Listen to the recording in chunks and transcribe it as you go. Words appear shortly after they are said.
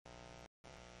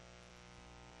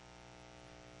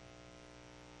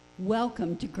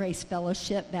Welcome to Grace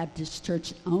Fellowship Baptist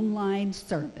Church online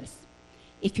service.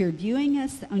 If you're viewing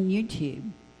us on YouTube,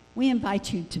 we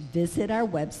invite you to visit our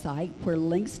website where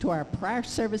links to our prior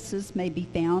services may be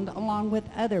found along with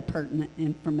other pertinent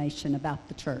information about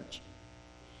the church.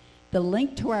 The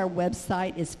link to our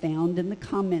website is found in the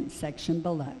comments section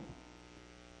below.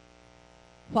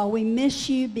 While we miss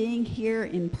you being here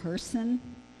in person,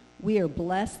 we are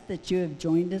blessed that you have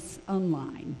joined us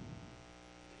online.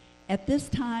 At this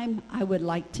time, I would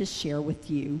like to share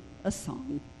with you a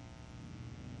song.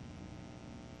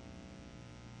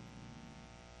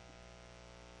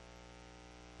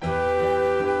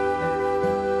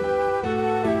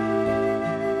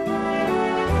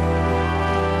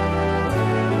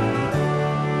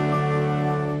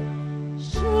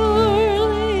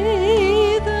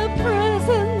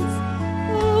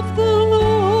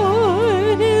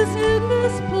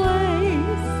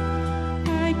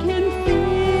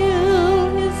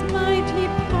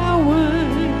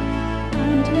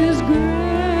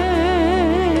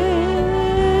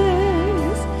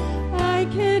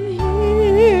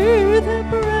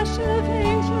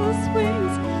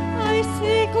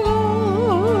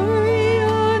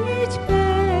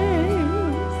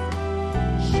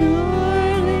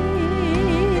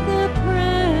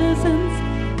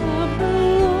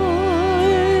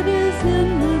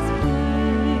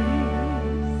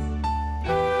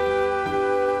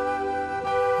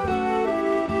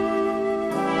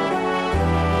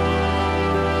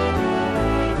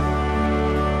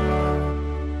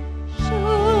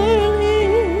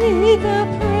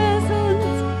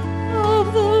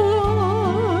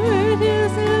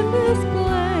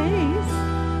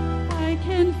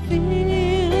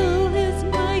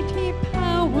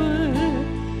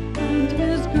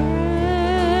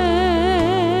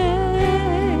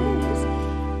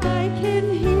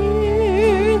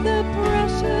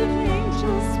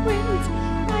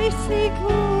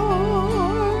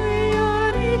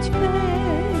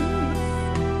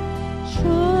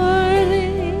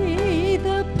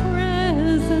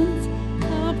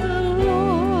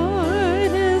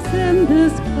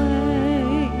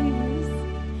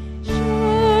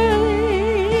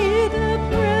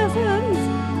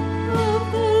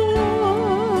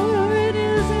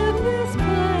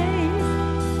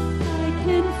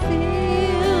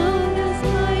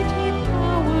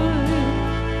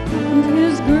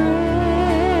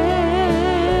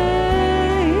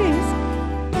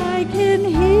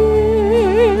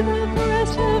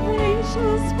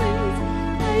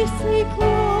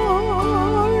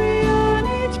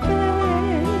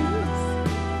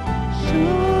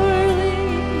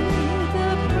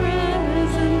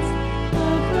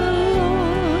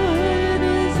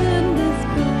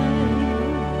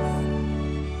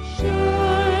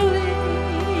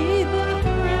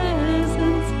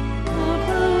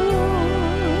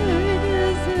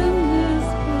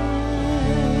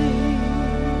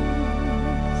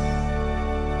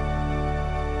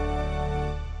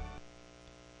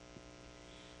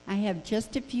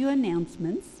 Just a few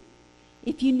announcements.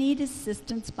 If you need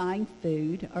assistance buying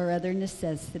food or other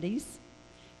necessities,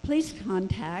 please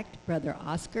contact Brother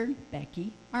Oscar,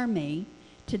 Becky, or me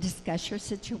to discuss your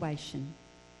situation.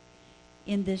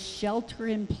 In this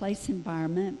shelter-in-place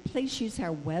environment, please use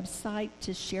our website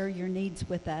to share your needs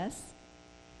with us.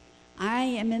 I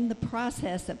am in the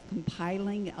process of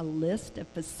compiling a list of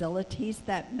facilities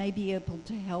that may be able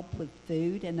to help with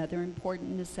food and other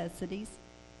important necessities.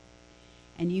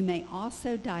 And you may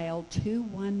also dial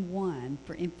 211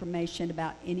 for information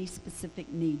about any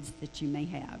specific needs that you may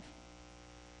have.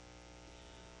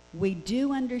 We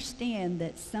do understand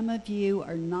that some of you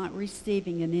are not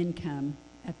receiving an income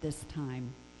at this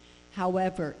time.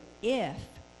 However, if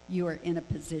you are in a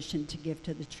position to give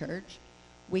to the church,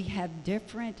 we have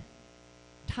different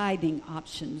tithing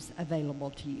options available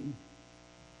to you.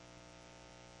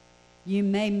 You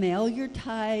may mail your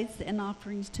tithes and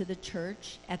offerings to the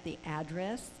church at the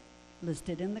address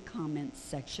listed in the comments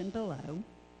section below.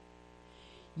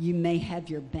 You may have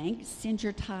your bank send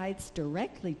your tithes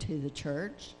directly to the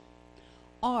church,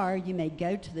 or you may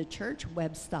go to the church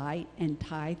website and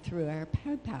tithe through our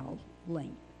PayPal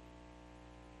link.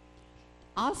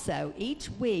 Also, each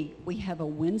week we have a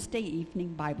Wednesday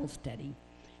evening Bible study,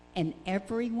 and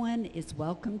everyone is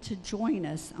welcome to join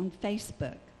us on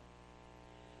Facebook.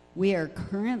 We are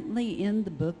currently in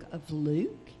the book of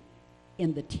Luke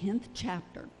in the 10th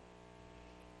chapter.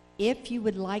 If you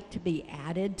would like to be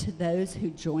added to those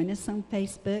who join us on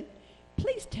Facebook,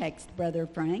 please text Brother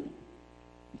Frank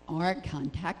or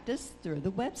contact us through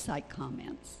the website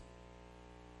comments.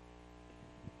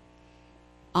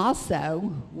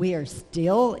 Also, we are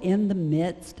still in the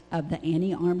midst of the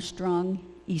Annie Armstrong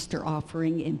Easter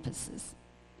offering emphasis.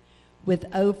 With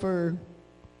over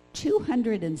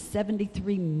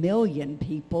 273 million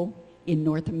people in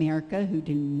North America who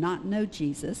do not know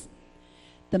Jesus,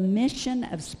 the mission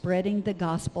of spreading the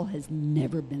gospel has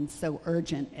never been so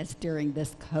urgent as during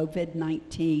this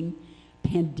COVID-19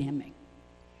 pandemic.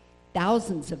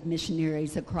 Thousands of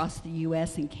missionaries across the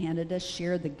U.S. and Canada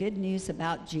share the good news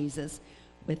about Jesus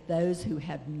with those who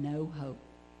have no hope.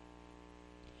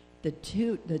 The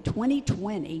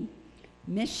 2020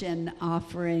 mission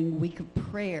offering Week of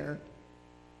Prayer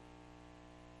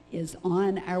is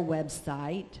on our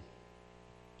website,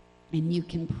 and you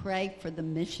can pray for the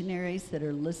missionaries that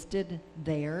are listed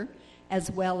there, as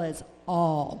well as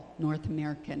all North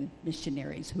American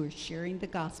missionaries who are sharing the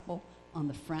gospel on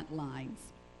the front lines.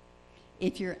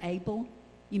 If you're able,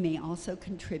 you may also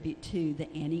contribute to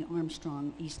the Annie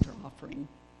Armstrong Easter offering.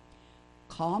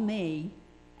 Call me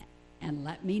and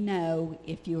let me know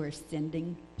if you are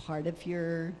sending part of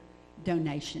your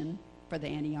donation for the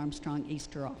Annie Armstrong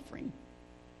Easter offering.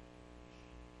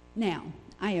 Now,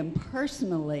 I am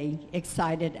personally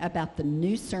excited about the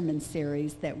new sermon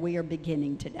series that we are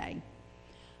beginning today.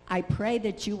 I pray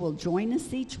that you will join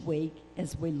us each week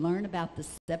as we learn about the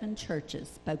 7 churches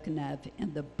spoken of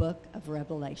in the book of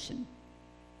Revelation.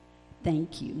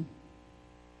 Thank you.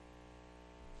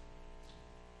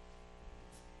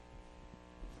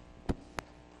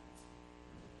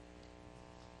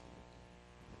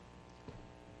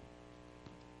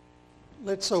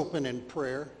 Let's open in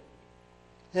prayer.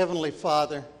 Heavenly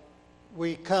Father,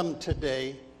 we come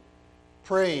today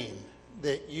praying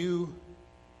that you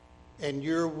and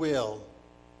your will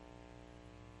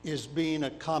is being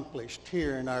accomplished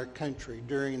here in our country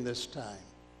during this time.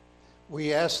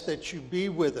 We ask that you be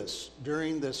with us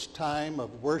during this time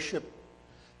of worship,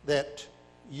 that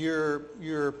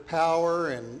your power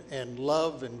and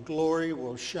love and glory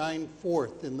will shine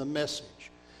forth in the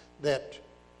message, that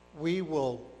we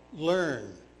will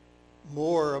learn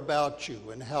more about you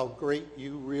and how great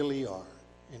you really are.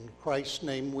 In Christ's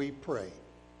name we pray.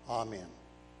 Amen.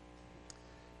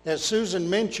 As Susan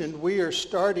mentioned, we are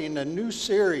starting a new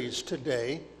series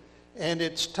today, and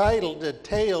it's titled A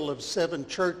Tale of 7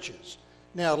 Churches.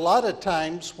 Now, a lot of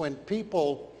times when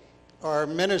people or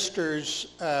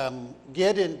ministers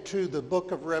get into the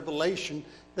book of Revelation,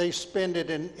 they spend it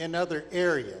in other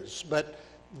areas, but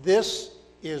this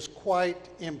is quite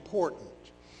important.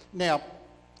 Now,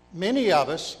 many of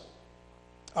us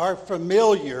are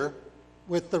familiar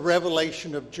with the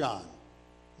Revelation of John.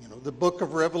 You know, the book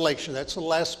of Revelation, that's the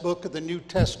last book of the New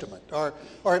Testament, or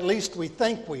at least we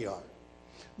think we are.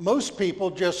 Most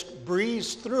people just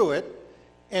breeze through it,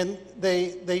 and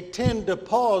they tend to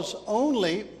pause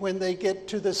only when they get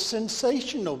to the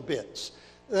sensational bits.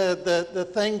 The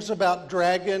things about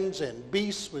dragons and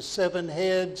beasts with 7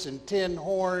 heads and 10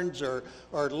 horns, or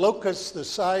locusts the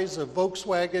size of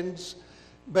Volkswagens.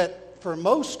 But for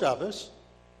most of us,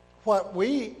 what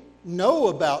we know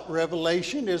about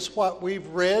Revelation is what we've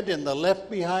read in the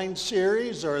Left Behind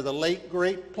series or the late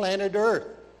great Planet Earth.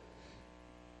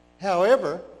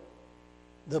 However,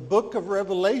 the book of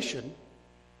Revelation,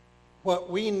 what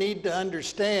we need to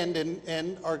understand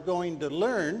and are going to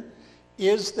learn,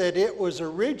 is that it was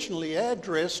originally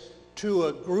addressed to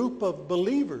a group of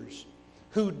believers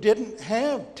who didn't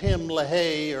have Tim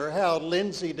LaHaye or Hal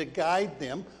Lindsey to guide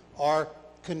them or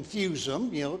confuse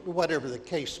them, you know, whatever the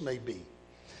case may be.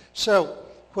 So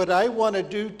what I want to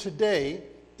do today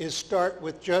is start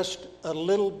with just a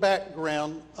little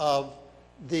background of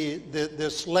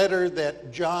this letter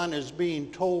that John is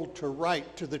being told to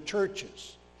write to the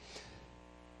churches.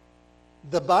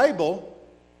 The Bible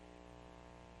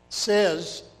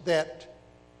says that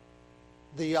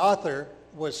the author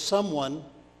was someone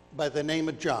by the name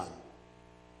of John.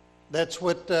 That's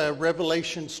what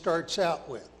Revelation starts out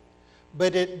with.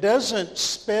 But it doesn't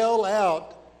spell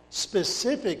out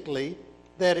specifically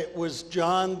that it was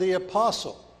John the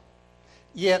Apostle.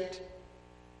 Yet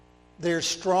there's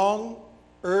strong,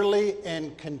 early,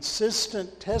 and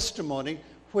consistent testimony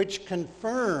which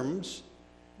confirms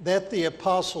that the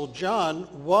Apostle John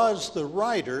was the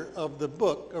writer of the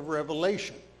book of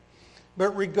Revelation.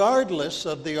 But regardless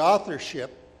of the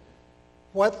authorship,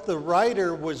 what the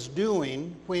writer was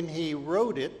doing when he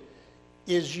wrote it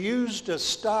is used a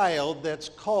style that's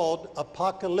called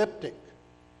apocalyptic.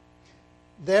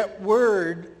 That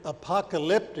word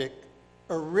apocalyptic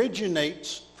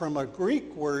originates from a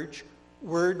Greek word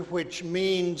which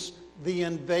means the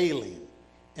unveiling.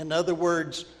 In other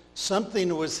words,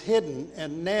 something was hidden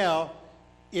and now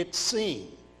it's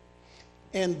seen.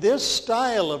 And this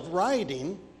style of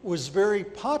writing was very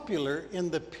popular in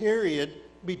the period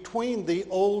between the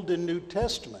Old and New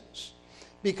Testaments.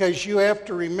 Because you have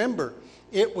to remember,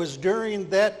 it was during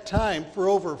that time, for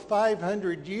over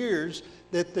 500 years,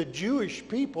 that the Jewish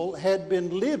people had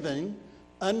been living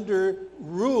under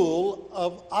rule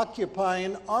of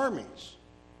occupying armies.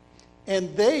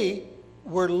 And they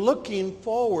were looking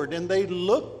forward, and they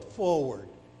looked forward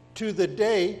to the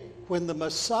day when the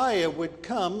Messiah would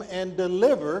come and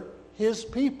deliver his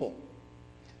people.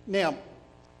 Now,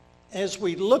 as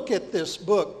we look at this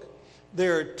book,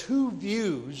 there are two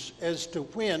views as to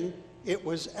when it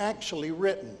was actually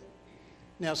written.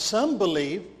 Now, some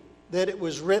believe that it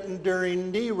was written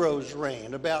during Nero's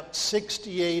reign, about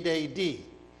 68 AD,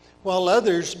 while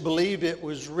others believe it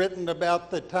was written about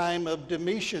the time of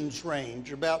Domitian's reign,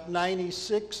 about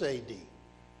 96 AD.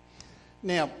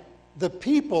 Now, the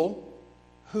people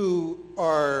who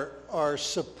are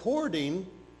supporting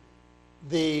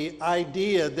the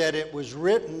idea that it was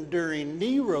written during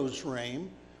Nero's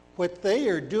reign, what they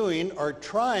are doing are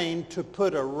trying to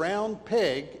put a round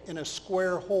peg in a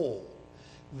square hole.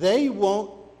 They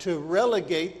want to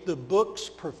relegate the book's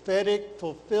prophetic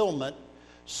fulfillment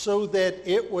so that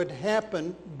it would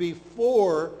happen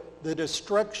before the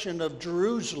destruction of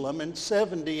Jerusalem in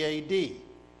 70 AD,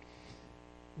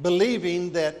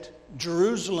 believing that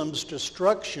Jerusalem's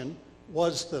destruction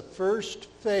was the first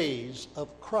phase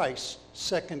of Christ's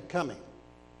second coming.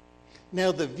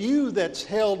 Now, the view that's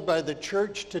held by the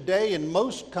church today and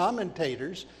most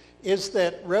commentators is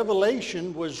that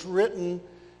Revelation was written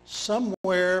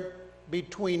somewhere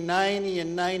between 90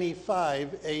 and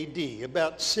 95 AD,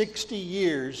 about 60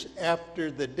 years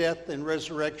after the death and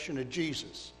resurrection of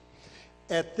Jesus.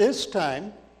 At this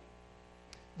time,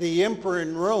 the emperor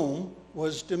in Rome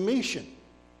was Domitian.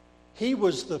 He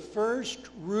was the first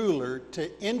ruler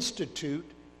to institute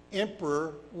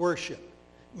emperor worship,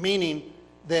 meaning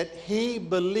that he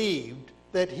believed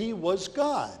that he was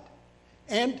God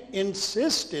and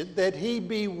insisted that he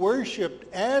be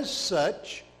worshipped as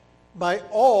such by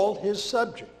all his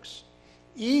subjects.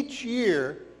 Each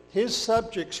year, his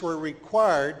subjects were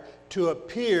required to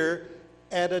appear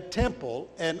at a temple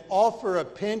and offer a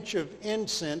pinch of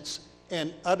incense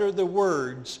and utter the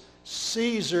words,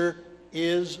 "Caesar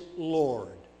is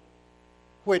Lord,"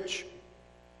 which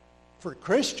for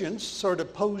Christians sort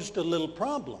of posed a little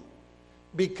problem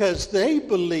because they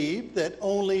believed that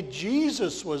only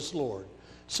Jesus was Lord.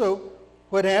 So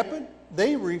what happened?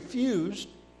 They refused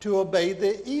to obey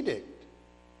the edict.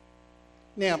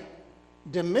 Now,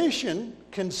 Domitian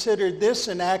considered this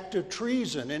an act of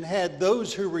treason and had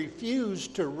those who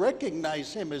refused to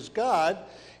recognize him as God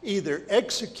either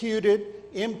executed,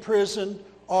 imprisoned,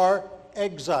 or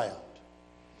exiled.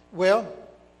 Well,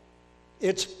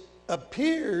 it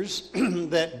appears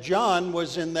that John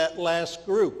was in that last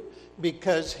group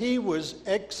because he was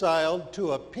exiled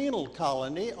to a penal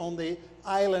colony on the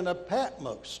island of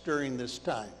Patmos during this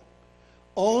time,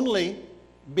 only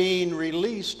being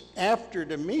released after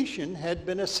Domitian had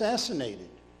been assassinated.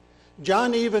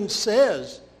 John even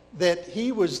says that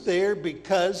he was there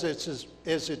because, as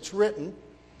it's written,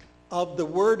 of the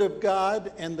word of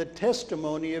God and the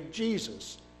testimony of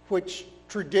Jesus, which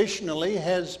traditionally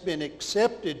has been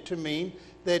accepted to mean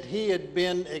that he had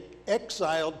been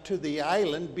exiled to the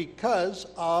island because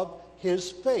of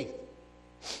his faith.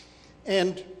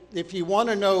 And if you want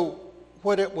to know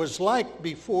what it was like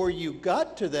before you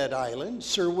got to that island,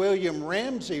 Sir William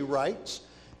Ramsay writes,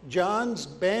 John's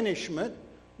banishment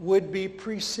would be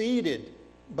preceded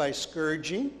by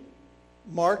scourging,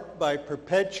 marked by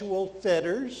perpetual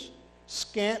fetters,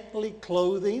 scantily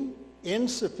clothing,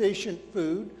 insufficient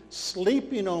food,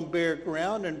 sleeping on bare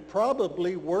ground, and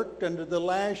probably worked under the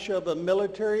lash of a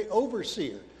military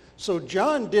overseer. So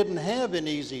John didn't have an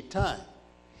easy time.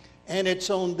 And it's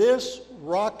on this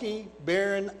rocky,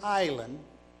 barren island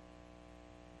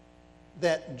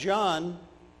that John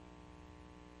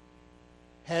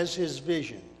has his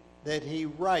vision, that he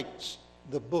writes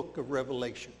the book of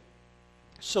Revelation.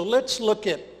 So let's look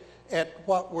at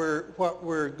what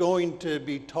we're going to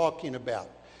be talking about.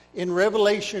 In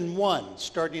Revelation 1,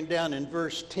 starting down in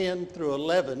verse 10 through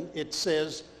 11, it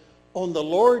says, "On the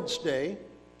Lord's day,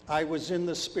 I was in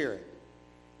the Spirit,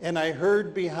 and I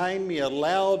heard behind me a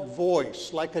loud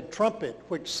voice like a trumpet,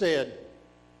 which said,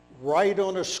 'Write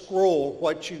on a scroll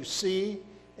what you see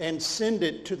and send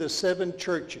it to the 7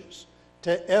 churches,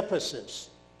 to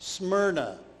Ephesus,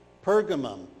 Smyrna,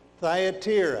 Pergamum,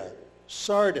 Thyatira,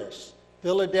 Sardis,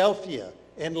 Philadelphia,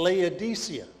 and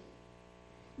Laodicea.'"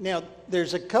 Now,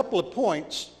 there's a couple of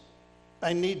points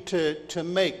I need to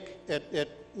make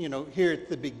here at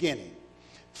the beginning.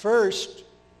 First,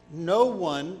 no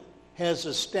one has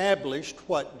established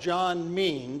what John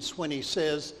means when he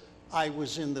says, "I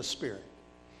was in the Spirit."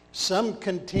 Some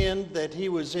contend that he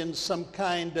was in some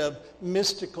kind of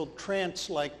mystical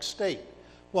trance-like state,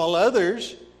 while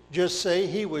others just say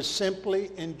he was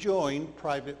simply enjoying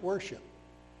private worship.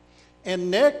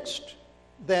 And next,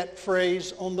 that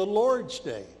phrase, on the Lord's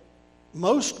Day.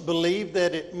 Most believe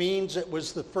that it means it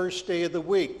was the first day of the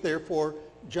week, therefore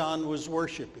John was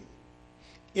worshiping.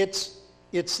 It's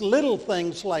little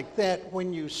things like that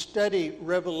when you study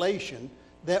Revelation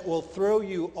that will throw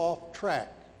you off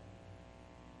track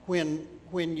when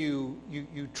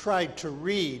you try to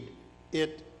read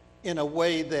it in a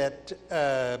way that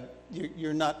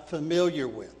you're not familiar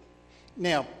with.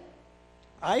 Now,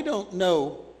 I don't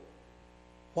know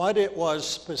what it was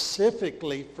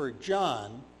specifically for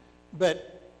John,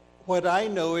 but what I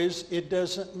know is it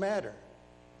doesn't matter.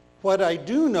 What I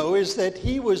do know is that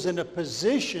he was in a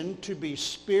position to be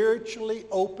spiritually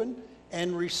open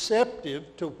and receptive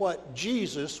to what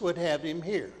Jesus would have him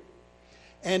hear.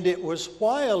 And it was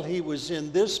while he was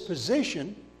in this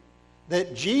position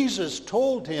that Jesus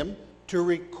told him to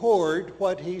record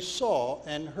what he saw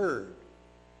and heard.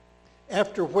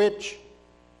 After which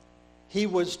he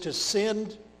was to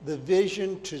send the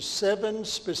vision to 7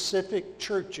 specific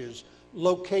churches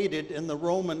located in the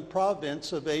Roman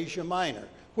province of Asia Minor,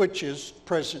 which is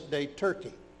present-day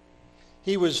Turkey.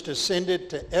 He was to send it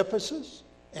to Ephesus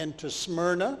and to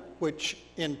Smyrna, which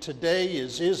in today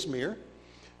is Izmir,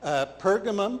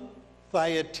 Pergamum,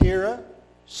 Thyatira,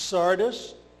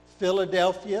 Sardis,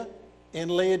 Philadelphia, and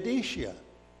Laodicea.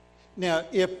 Now,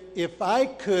 if I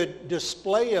could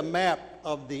display a map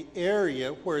of the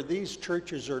area where these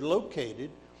churches are located,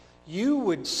 you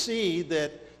would see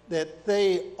that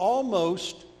they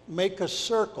almost make a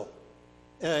circle.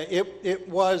 It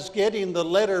was getting the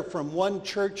letter from one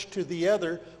church to the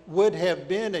other would have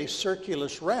been a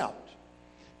circulus route.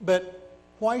 But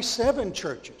why 7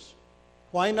 churches?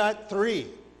 Why not 3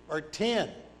 or 10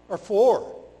 or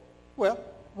 4? Well,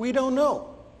 we don't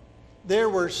know. There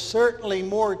were certainly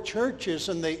more churches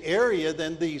in the area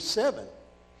than these 7.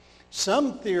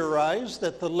 Some theorize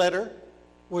that the letter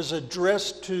was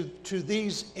addressed to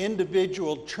these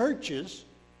individual churches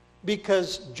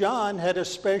because John had a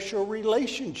special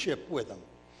relationship with them.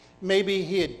 Maybe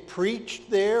he had preached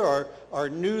there or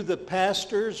knew the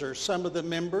pastors or some of the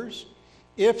members.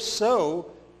 If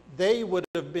so, they would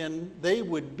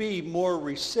be more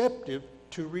receptive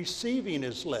to receiving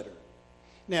his letter.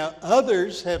 Now,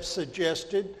 others have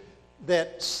suggested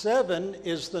that 7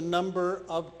 is the number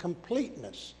of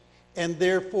completeness, and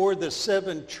therefore the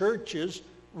 7 churches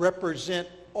represent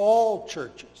all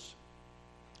churches.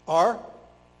 Or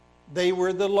they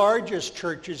were the largest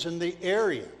churches in the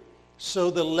area, so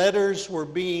the letters were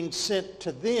being sent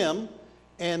to them,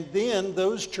 and then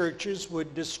those churches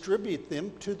would distribute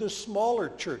them to the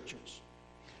smaller churches.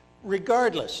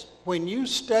 Regardless, when you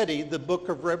study the book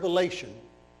of Revelation,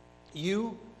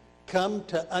 you come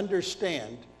to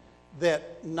understand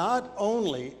that not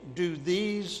only do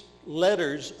these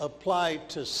letters apply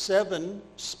to 7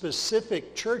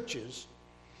 specific churches,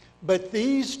 but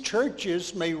these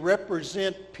churches may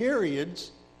represent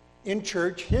periods in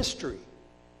church history.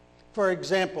 For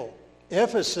example,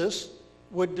 Ephesus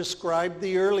would describe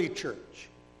the early church,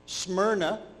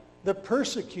 Smyrna, the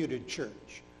persecuted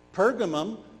church,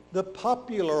 Pergamum, the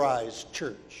popularized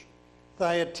church,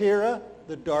 Thyatira,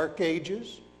 the Dark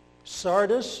Ages,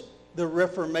 Sardis, the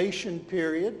Reformation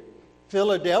period,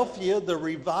 Philadelphia, the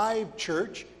revived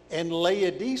church, and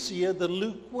Laodicea, the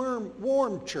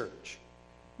lukewarm church.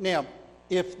 Now,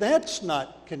 if that's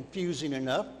not confusing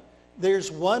enough,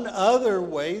 there's one other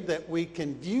way that we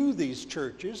can view these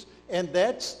churches, and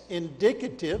that's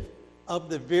indicative of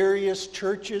the various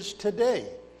churches today.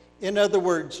 In other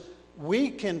words, we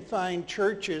can find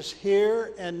churches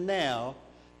here and now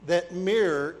that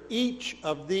mirror each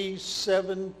of these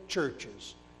 7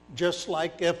 churches, just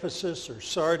like Ephesus or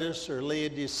Sardis or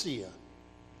Laodicea.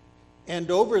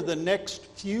 And over the next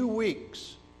few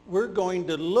weeks, we're going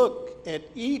to look at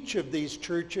each of these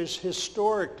churches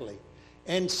historically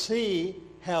and see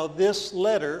how this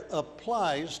letter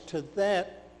applies to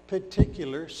that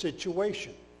particular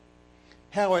situation.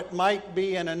 How it might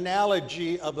be an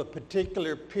analogy of a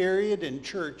particular period in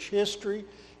church history,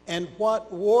 and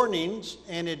what warnings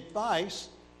and advice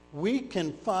we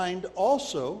can find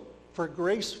also for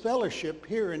Grace Fellowship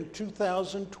here in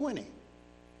 2020.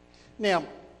 Now,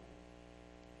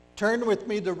 turn with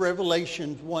me to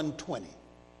Revelation 1:20.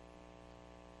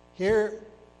 Here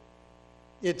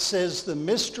it says, "The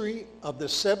mystery of the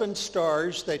 7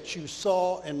 stars that you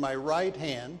saw in my right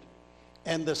hand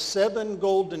and the 7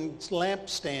 golden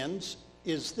lampstands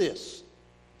is this.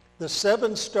 The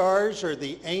 7 stars are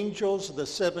the angels of the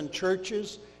 7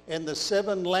 churches, and the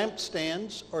 7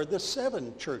 lampstands are the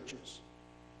 7 churches.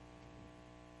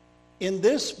 In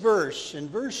this verse, in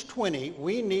verse 20,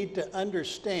 we need to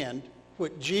understand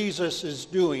what Jesus is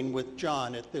doing with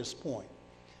John at this point.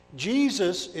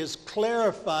 Jesus is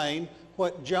clarifying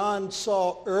what John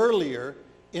saw earlier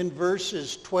in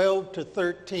verses 12 to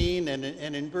 13 and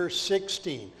in verse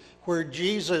 16, where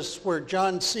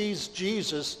John sees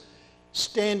Jesus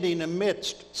standing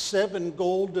amidst 7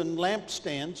 golden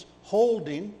lampstands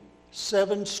holding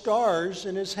 7 stars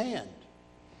in his hand.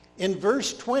 In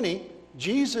verse 20,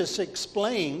 Jesus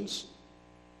explains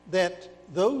that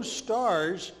those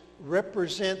stars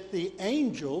represent the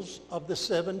angels of the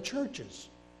 7 churches,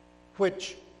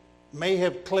 which may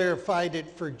have clarified it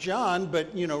for John,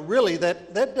 but really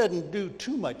that doesn't do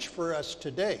too much for us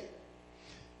today.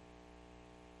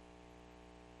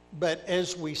 But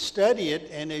as we study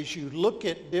it and as you look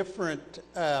at different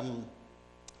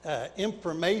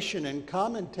information and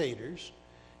commentators,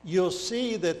 you'll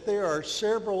see that there are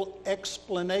several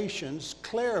explanations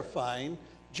clarifying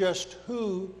just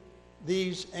who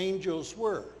these angels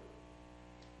were.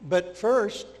 But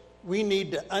first, we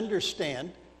need to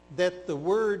understand that the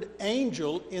word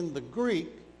angel in the Greek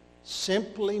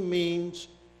simply means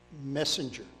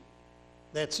messenger.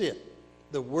 That's it.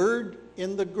 The word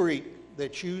in the Greek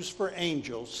that's used for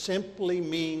angel simply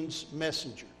means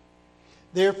messenger.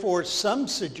 Therefore, some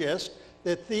suggest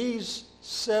that these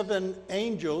 7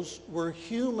 angels were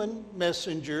human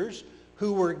messengers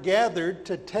who were gathered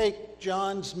to take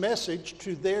John's message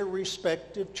to their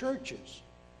respective churches.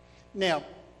 Now,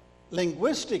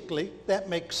 linguistically, that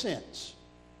makes sense.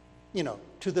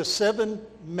 To the 7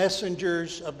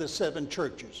 messengers of the 7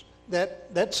 churches.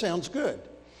 That sounds good.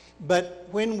 But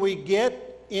when we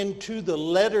get into the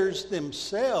letters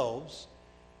themselves,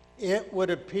 it would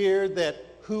appear that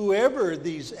whoever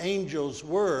these angels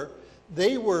were,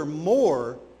 they were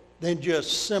more than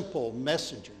just simple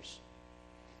messengers.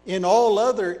 In all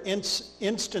other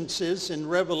instances in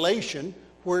Revelation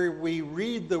where we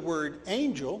read the word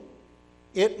angel,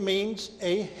 it means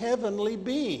a heavenly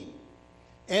being.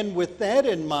 And with that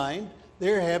in mind,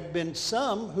 there have been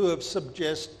some who have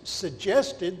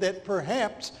suggested that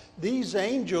perhaps these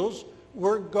angels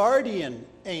were guardian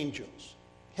angels,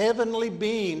 heavenly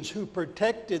beings who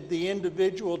protected the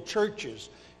individual churches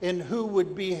and who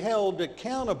would be held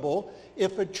accountable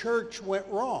if a church went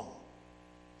wrong.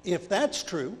 If that's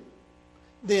true,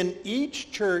 then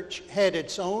each church had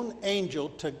its own angel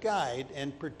to guide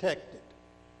and protect it.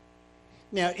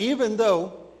 Now, even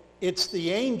though it's the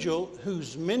angel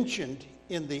who's mentioned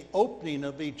in the opening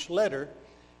of each letter,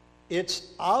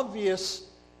 it's obvious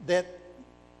that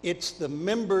it's the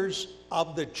members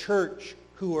of the church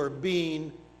who are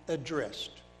being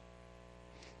addressed.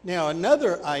 Now,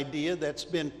 another idea that's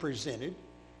been presented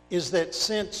is that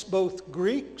since both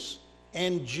Greeks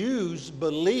and Jews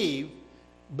believed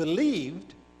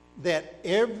that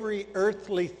every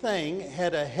earthly thing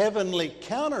had a heavenly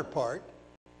counterpart,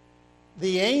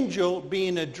 the angel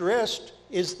being addressed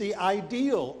is the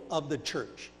ideal of the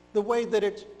church, the way that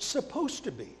it's supposed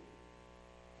to be.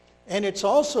 And it's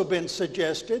also been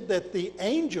suggested that the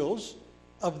angels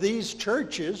of these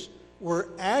churches were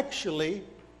actually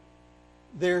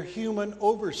their human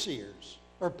overseers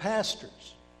or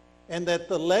pastors, and that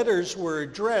the letters were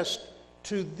addressed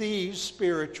to these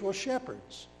spiritual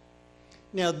shepherds.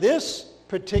 Now, this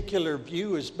particular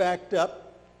view is backed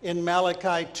up in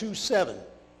Malachi 2:7.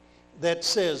 That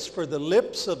says, "For the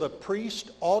lips of a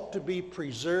priest ought to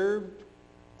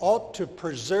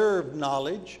preserve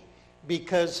knowledge,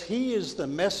 because he is the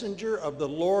messenger of the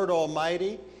Lord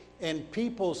Almighty, and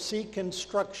people seek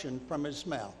instruction from his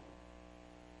mouth."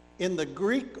 In the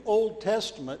Greek Old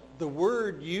Testament, the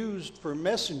word used for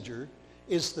messenger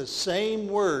is the same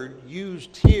word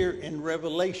used here in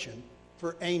Revelation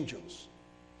for angels.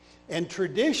 And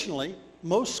traditionally,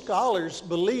 most scholars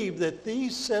believe that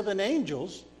these 7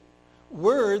 angels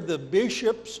were the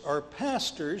bishops or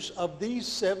pastors of these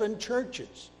 7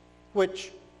 churches,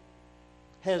 which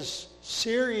has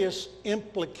serious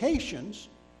implications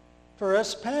for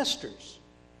us pastors.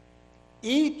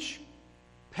 Each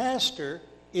pastor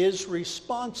is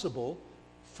responsible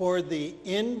for the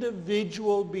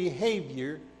individual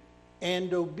behavior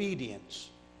and obedience.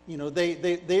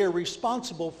 They are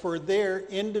responsible for their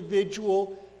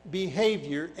individual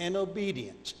behavior and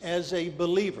obedience as a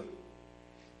believer.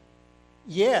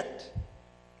 Yet,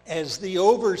 as the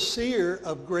overseer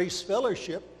of Grace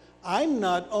Fellowship, I'm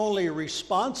not only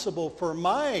responsible for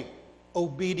my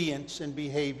obedience and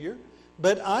behavior,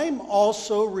 but I'm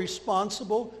also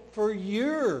responsible for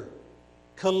your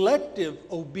collective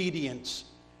obedience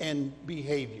and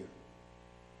behavior.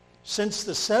 Since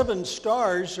the 7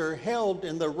 stars are held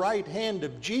in the right hand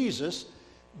of Jesus,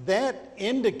 that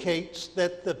indicates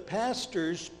that the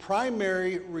pastor's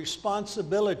primary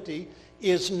responsibility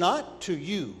is not to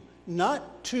you,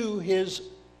 not to his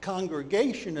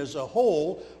congregation as a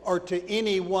whole, or to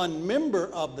any one member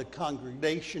of the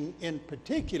congregation in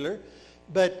particular,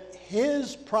 but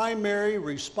his primary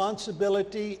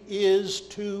responsibility is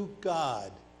to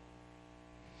God.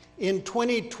 In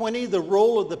 2020, the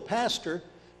role of the pastor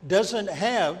doesn't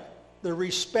have the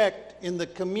respect in the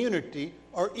community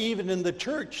or even in the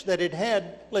church that it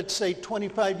had, let's say,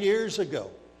 25 years ago.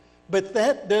 But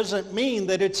that doesn't mean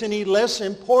that it's any less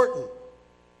important.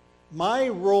 My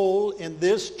role in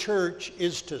this church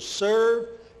is to serve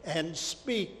and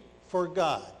speak for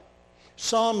God.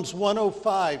 Psalms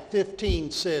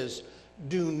 105:15 says,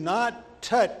 "Do not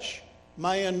touch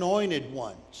my anointed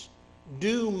ones.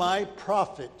 Do my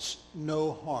prophets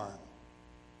no harm."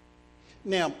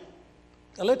 Now,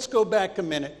 let's go back a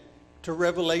minute to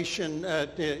Revelation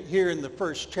here in the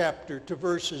first chapter to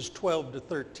verses 12 to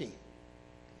 13.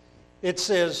 It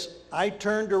says, "I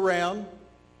turned around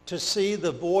to see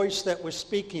the voice that was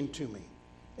speaking to me.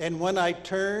 And when I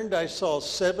turned, I saw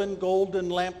 7 golden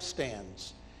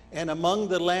lampstands. And among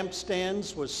the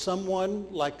lampstands was someone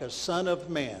like a son of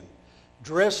man,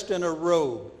 dressed in a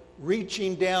robe,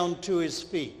 reaching down to his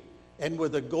feet, and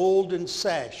with a golden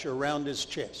sash around his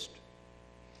chest."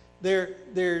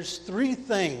 There's 3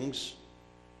 things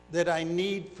that I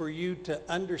need for you to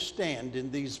understand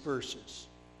in these verses.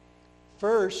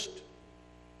 First,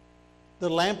 the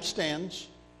lampstands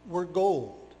were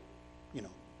gold.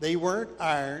 They weren't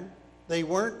iron, they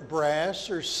weren't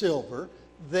brass or silver,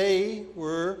 they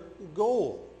were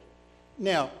gold.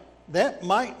 Now, that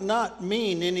might not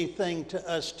mean anything to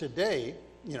us today,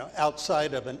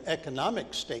 outside of an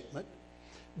economic statement,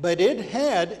 but it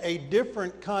had a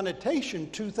different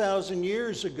connotation 2,000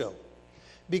 years ago.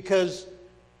 Because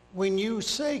when you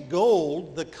say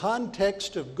gold, the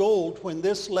context of gold when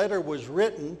this letter was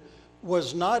written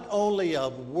was not only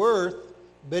of worth,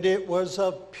 but it was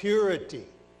of purity.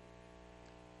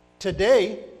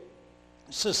 Today,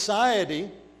 society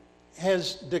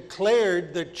has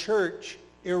declared the church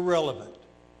irrelevant.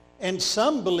 And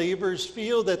some believers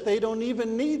feel that they don't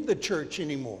even need the church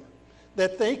anymore,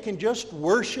 that they can just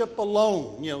worship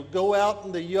alone, go out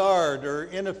in the yard or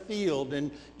in a field and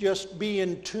just be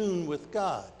in tune with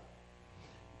God.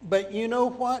 But you know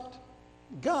what?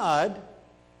 God,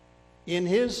 in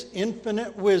his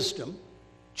infinite wisdom,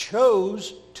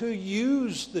 chose to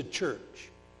use the church.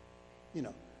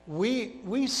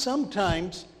 We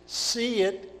sometimes see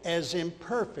it as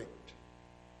imperfect,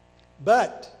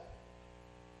 but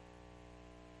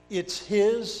it's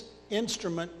his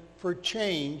instrument for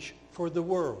change for the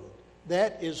world.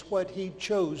 That is what he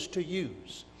chose to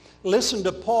use. Listen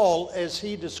to Paul as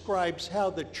he describes how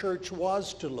the church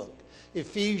was to look.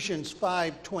 Ephesians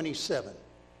 5:27.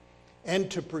 "And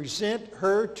to present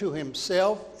her to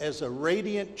himself as a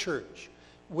radiant church,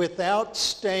 without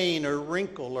stain or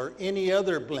wrinkle or any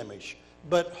other blemish,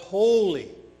 but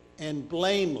holy and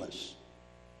blameless."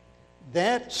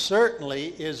 That certainly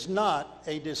is not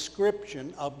a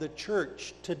description of the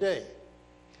church today.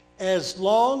 As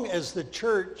long as the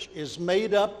church is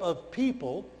made up of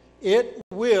people, it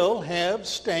will have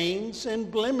stains and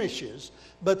blemishes,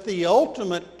 but the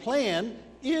ultimate plan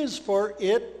is for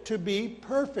it to be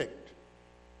perfect.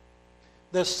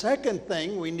 The second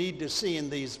thing we need to see in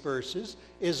these verses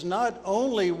is not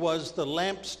only was the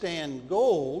lampstand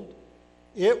gold,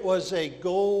 it was a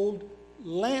gold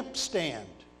lampstand.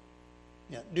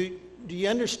 Now, do you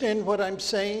understand what I'm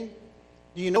saying?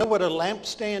 Do you know what a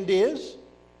lampstand is?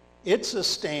 It's a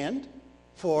stand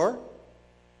for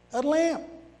a lamp.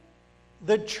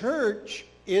 The church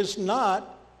is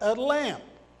not a lamp.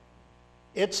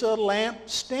 It's a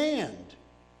lampstand.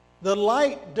 The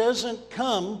light doesn't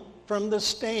come from the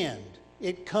stand.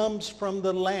 It comes from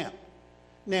the lamp.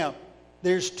 Now,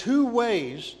 there's 2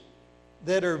 ways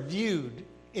that are viewed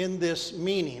in this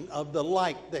meaning of the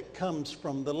light that comes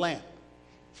from the lamp.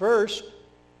 First,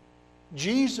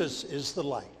 Jesus is the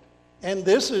light. And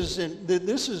this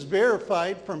is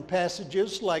verified from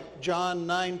passages like John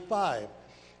 9:5,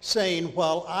 saying,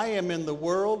 "While I am in the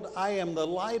world, I am the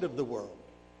light of the world."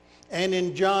 And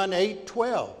in John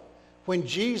 8:12, when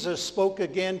Jesus spoke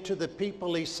again to the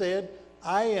people, he said,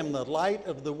 "I am the light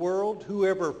of the world.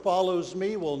 Whoever follows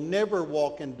me will never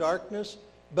walk in darkness,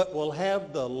 but will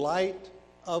have the light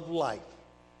of life."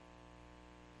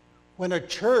 When a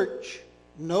church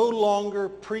no longer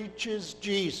preaches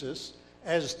Jesus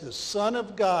as the Son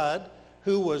of God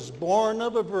who was born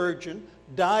of a virgin,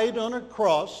 died on a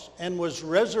cross, and was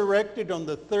resurrected on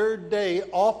the third day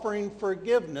offering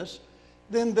forgiveness,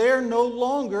 then they're no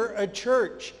longer a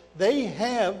church. They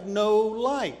have no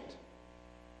light.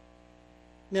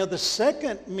 Now the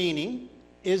second meaning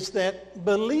is that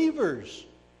believers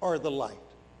are the light.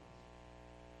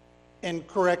 And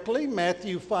correctly,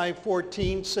 Matthew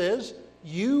 5:14 says,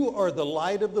 "You are the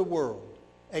light of the world.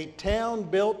 A town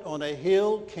built on a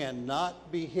hill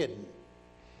cannot be hidden,"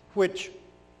 which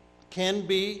can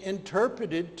be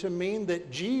interpreted to mean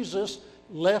that Jesus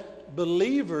left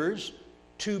believers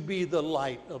to be the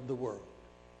light of the world.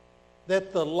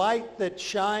 That the light that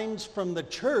shines from the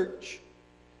church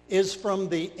is from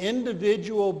the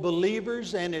individual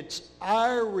believers, and it's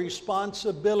our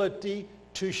responsibility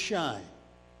to shine.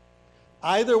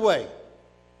 Either way,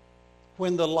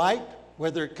 when the light,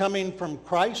 whether coming from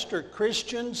Christ or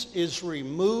Christians, is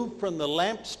removed from the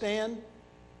lampstand,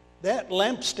 that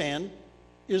lampstand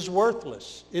is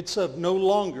worthless. It's of no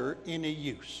longer any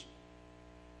use.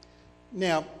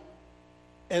 Now,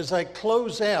 as I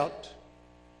close out,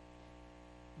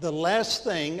 the last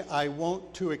thing I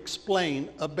want to explain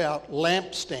about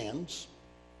lampstands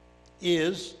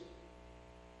is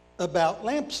about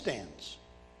lampstands.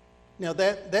 Now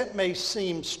that may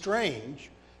seem strange,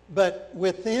 but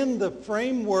within the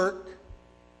framework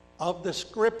of the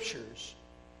scriptures,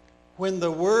 when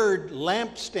the word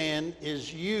lampstand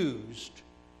is used,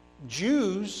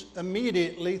 Jews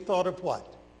immediately thought of what?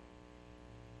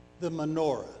 The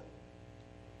menorah.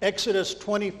 Exodus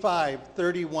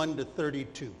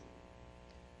 25:31-32.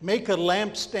 "Make a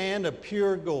lampstand of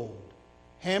pure gold.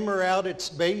 Hammer out its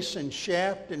base and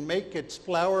shaft, and make its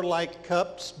flower-like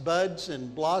cups, buds,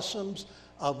 and blossoms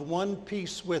of one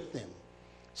piece with them.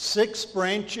 6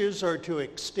 branches are to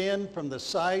extend from the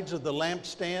sides of the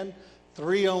lampstand,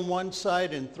 3 on one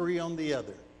side and 3 on the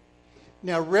other."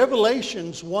 Now,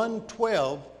 Revelations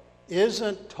 1:12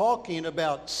 isn't talking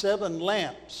about 7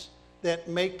 lamps that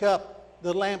make up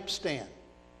the lampstand.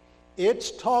 It's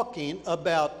talking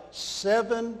about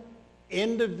 7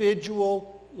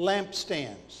 individual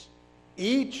lampstands.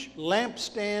 Each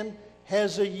lampstand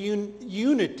has a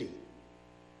unity,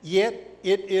 yet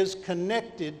it is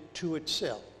connected to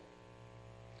itself.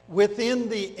 Within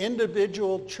the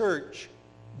individual church,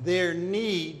 there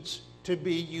needs to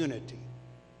be unity.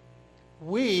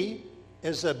 We,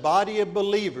 as a body of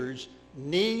believers,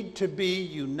 need to be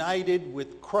united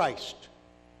with Christ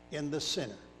in the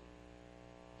center.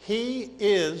 He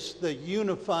is the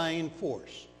unifying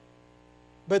force.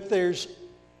 But there's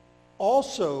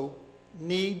also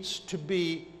needs to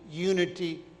be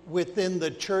unity within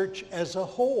the church as a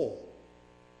whole.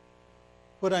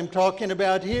 What I'm talking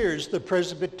about here is the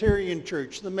Presbyterian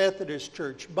Church, the Methodist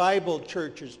Church, Bible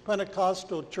churches,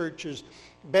 Pentecostal churches,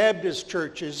 Baptist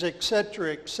churches,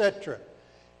 etc., etc.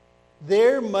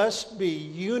 There must be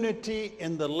unity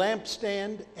in the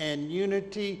lampstand and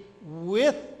unity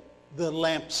with the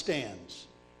lampstands.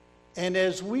 And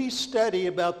as we study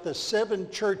about the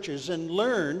 7 churches and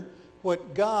learn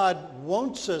what God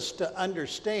wants us to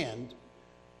understand,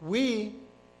 we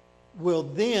will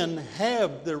then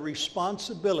have the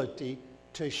responsibility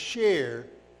to share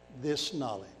this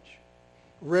knowledge.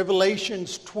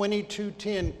 Revelations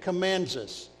 22:10 commands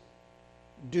us,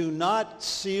 "Do not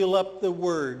seal up the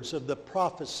words of the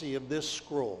prophecy of this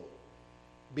scroll,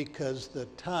 because the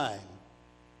time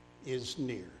is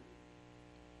near."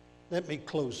 Let me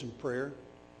close in prayer.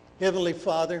 Heavenly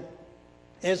Father,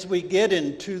 as we get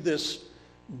into this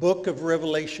book of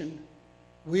Revelation,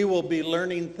 we will be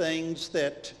learning things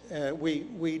that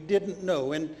we didn't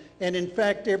know. And in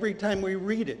fact, every time we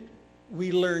read it,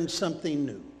 we learn something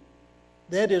new.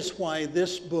 That is why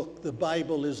this book, the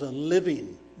Bible, is a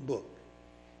living book.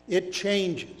 It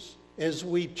changes as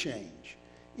we change.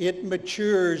 It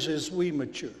matures as we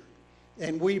mature.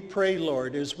 And we pray,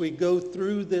 Lord, as we go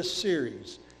through this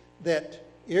series, that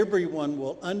everyone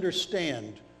will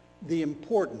understand the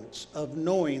importance of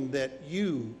knowing that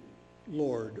you,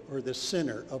 Lord, are the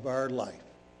center of our life.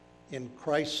 In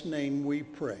Christ's name we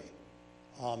pray.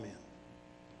 Amen.